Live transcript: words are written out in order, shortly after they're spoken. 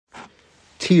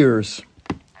Tears.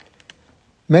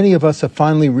 Many of us have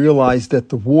finally realized that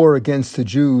the war against the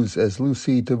Jews, as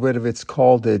Lucy Davidovitz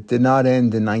called it, did not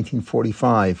end in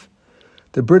 1945.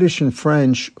 The British and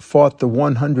French fought the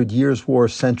 100 Years' War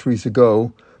centuries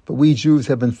ago, but we Jews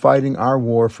have been fighting our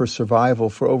war for survival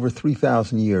for over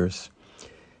 3,000 years.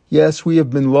 Yes, we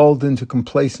have been lulled into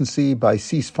complacency by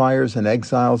ceasefires and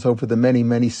exiles over the many,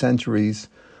 many centuries,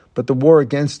 but the war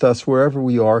against us, wherever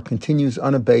we are, continues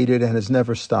unabated and has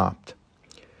never stopped.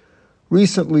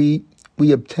 Recently,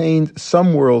 we obtained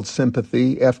some world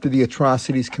sympathy after the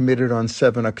atrocities committed on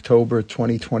 7 October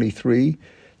 2023,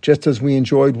 just as we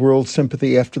enjoyed world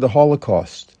sympathy after the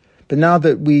Holocaust. But now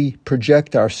that we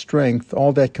project our strength,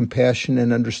 all that compassion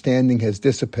and understanding has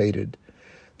dissipated.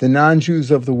 The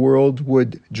non-Jews of the world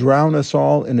would drown us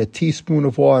all in a teaspoon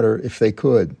of water if they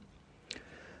could.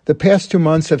 The past 2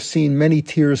 months have seen many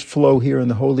tears flow here in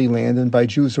the Holy Land and by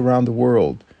Jews around the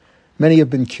world. Many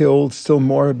have been killed, still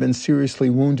more have been seriously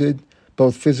wounded,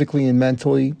 both physically and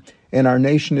mentally, and our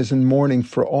nation is in mourning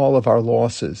for all of our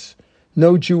losses.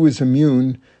 No Jew is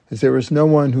immune, as there is no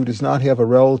one who does not have a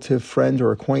relative, friend,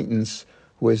 or acquaintance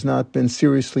who has not been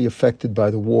seriously affected by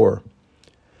the war.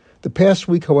 The past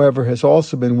week, however, has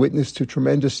also been witness to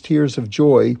tremendous tears of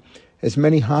joy as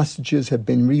many hostages have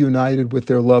been reunited with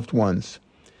their loved ones.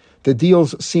 The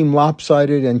deals seem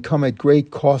lopsided and come at great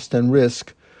cost and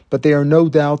risk, but they are no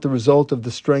doubt the result of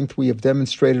the strength we have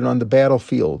demonstrated on the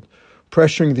battlefield,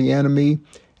 pressuring the enemy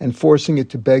and forcing it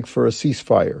to beg for a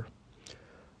ceasefire.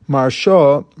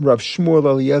 Maharsha, Rav Shmuel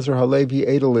Eliezer Halevi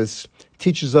Edelis,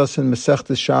 teaches us in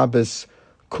Masechtas Shabbos,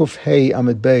 Kuf Hey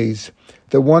Amid Beis,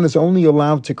 that one is only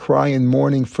allowed to cry in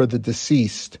mourning for the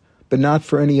deceased, but not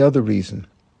for any other reason.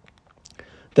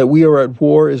 That we are at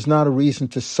war is not a reason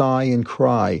to sigh and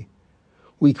cry.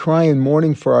 We cry in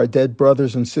mourning for our dead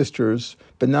brothers and sisters,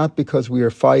 but not because we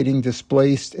are fighting,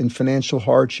 displaced, in financial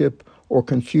hardship, or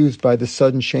confused by the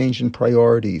sudden change in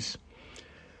priorities.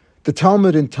 The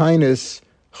Talmud in Tainus,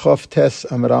 Chof Tes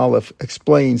Amud Aleph,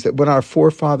 explains that when our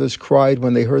forefathers cried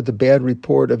when they heard the bad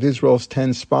report of Israel's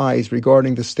 10 spies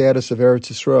regarding the status of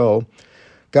Eretz Yisrael,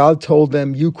 God told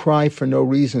them, "You cry for no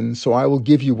reason, so I will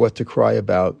give you what to cry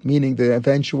about," meaning the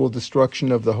eventual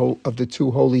destruction of the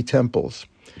two holy temples.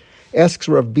 Asks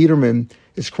Rav Biederman,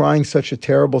 is crying such a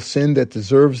terrible sin that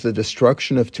deserves the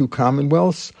destruction of two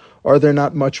commonwealths? Are there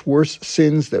not much worse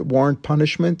sins that warrant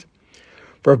punishment?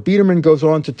 Rav Biederman goes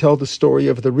on to tell the story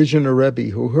of the Rizhiner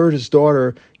Rebbe who heard his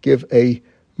daughter give a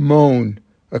moan,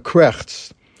 a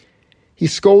krechts. He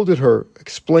scolded her,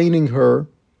 explaining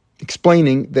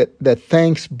that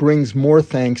thanks brings more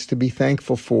thanks to be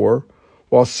thankful for,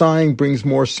 while sighing brings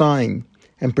more sighing,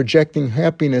 and projecting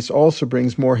happiness also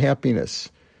brings more happiness.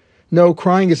 No,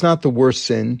 crying is not the worst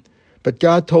sin, but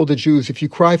God told the Jews, if you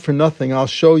cry for nothing, I'll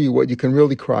show you what you can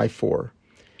really cry for.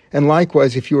 And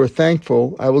likewise, if you are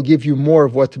thankful, I will give you more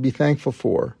of what to be thankful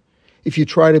for. If you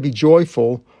try to be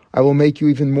joyful, I will make you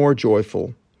even more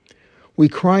joyful. We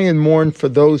cry and mourn for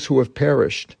those who have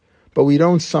perished, but we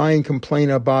don't sigh and complain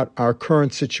about our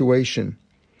current situation.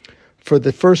 For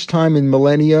the first time in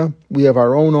millennia, we have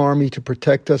our own army to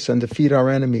protect us and defeat our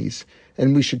enemies,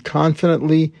 and we should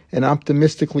confidently and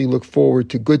optimistically look forward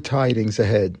to good tidings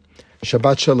ahead.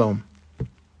 Shabbat Shalom.